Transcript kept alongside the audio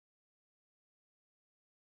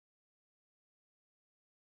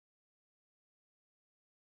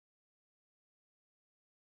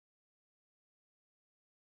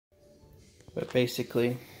But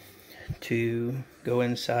basically, to go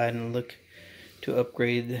inside and look to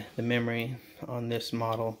upgrade the memory on this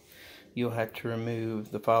model, you'll have to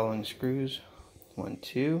remove the following screws: 1,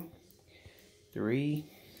 2, 3,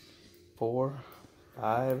 4,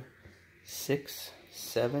 5, 6,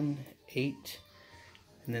 7, 8,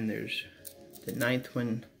 and then there's the 9th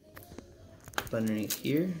one underneath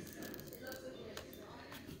here,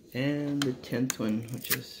 and the 10th one,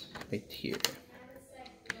 which is right here,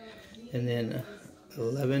 and then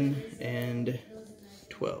 11 and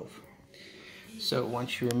 12. So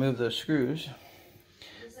once you remove those screws,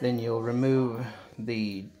 then you'll remove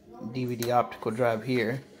the DVD optical drive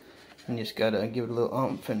here, and you just gotta give it a little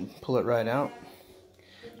oomph and pull it right out,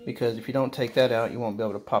 because if you don't take that out, you won't be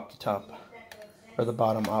able to pop the top or the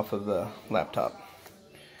bottom off of the laptop.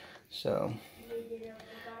 So,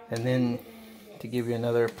 and then to give you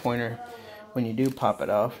another pointer, when you do pop it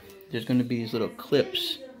off, there's going to be these little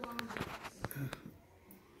clips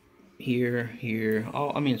here,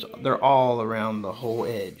 they're all around the whole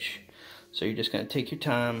edge. So you're just going to take your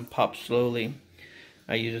time, pop slowly.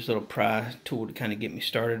 I use this little pry tool to kind of get me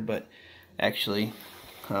started, but actually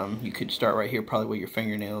you could start right here, probably with your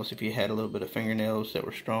fingernails, if you had a little bit of fingernails that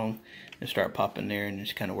were strong, and start popping there and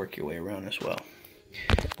just kind of work your way around as well.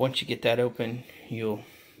 Once you get that open, you'll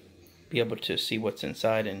be able to see what's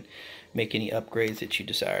inside and make any upgrades that you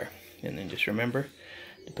desire. And then just remember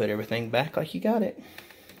to put everything back like you got it,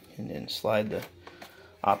 and then slide the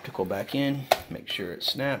optical back in, make sure it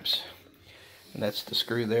snaps, and that's the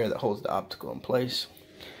screw there that holds the optical in place.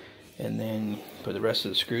 And then put the rest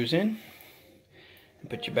of the screws in and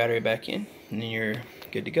put your battery back in, and then you're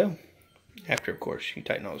good to go. After, of course, you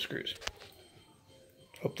tighten all the screws.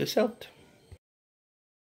 Hope this helped.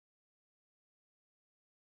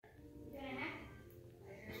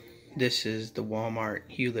 This is the Walmart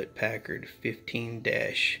Hewlett-Packard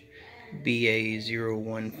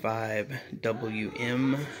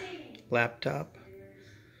 15-BA015WM laptop.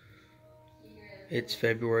 It's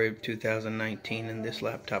February of 2019, and this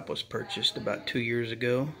laptop was purchased about 2 years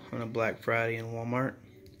ago on a Black Friday in Walmart.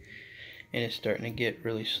 And it's starting to get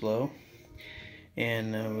really slow,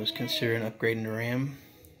 and I was considering upgrading the RAM.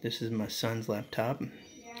 This is my son's laptop,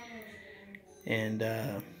 and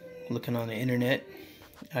looking on the internet,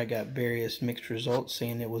 I got various mixed results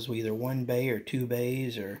saying it was either 1 bay or 2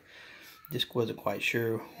 bays, or just wasn't quite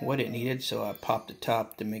sure what it needed, so I popped the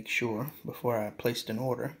top to make sure before I placed an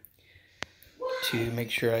order, to make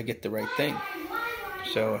sure I get the right thing.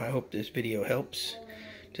 So I hope this video helps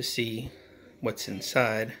to see what's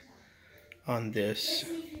inside on this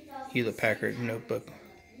Hewlett-Packard notebook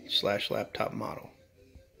 / laptop model.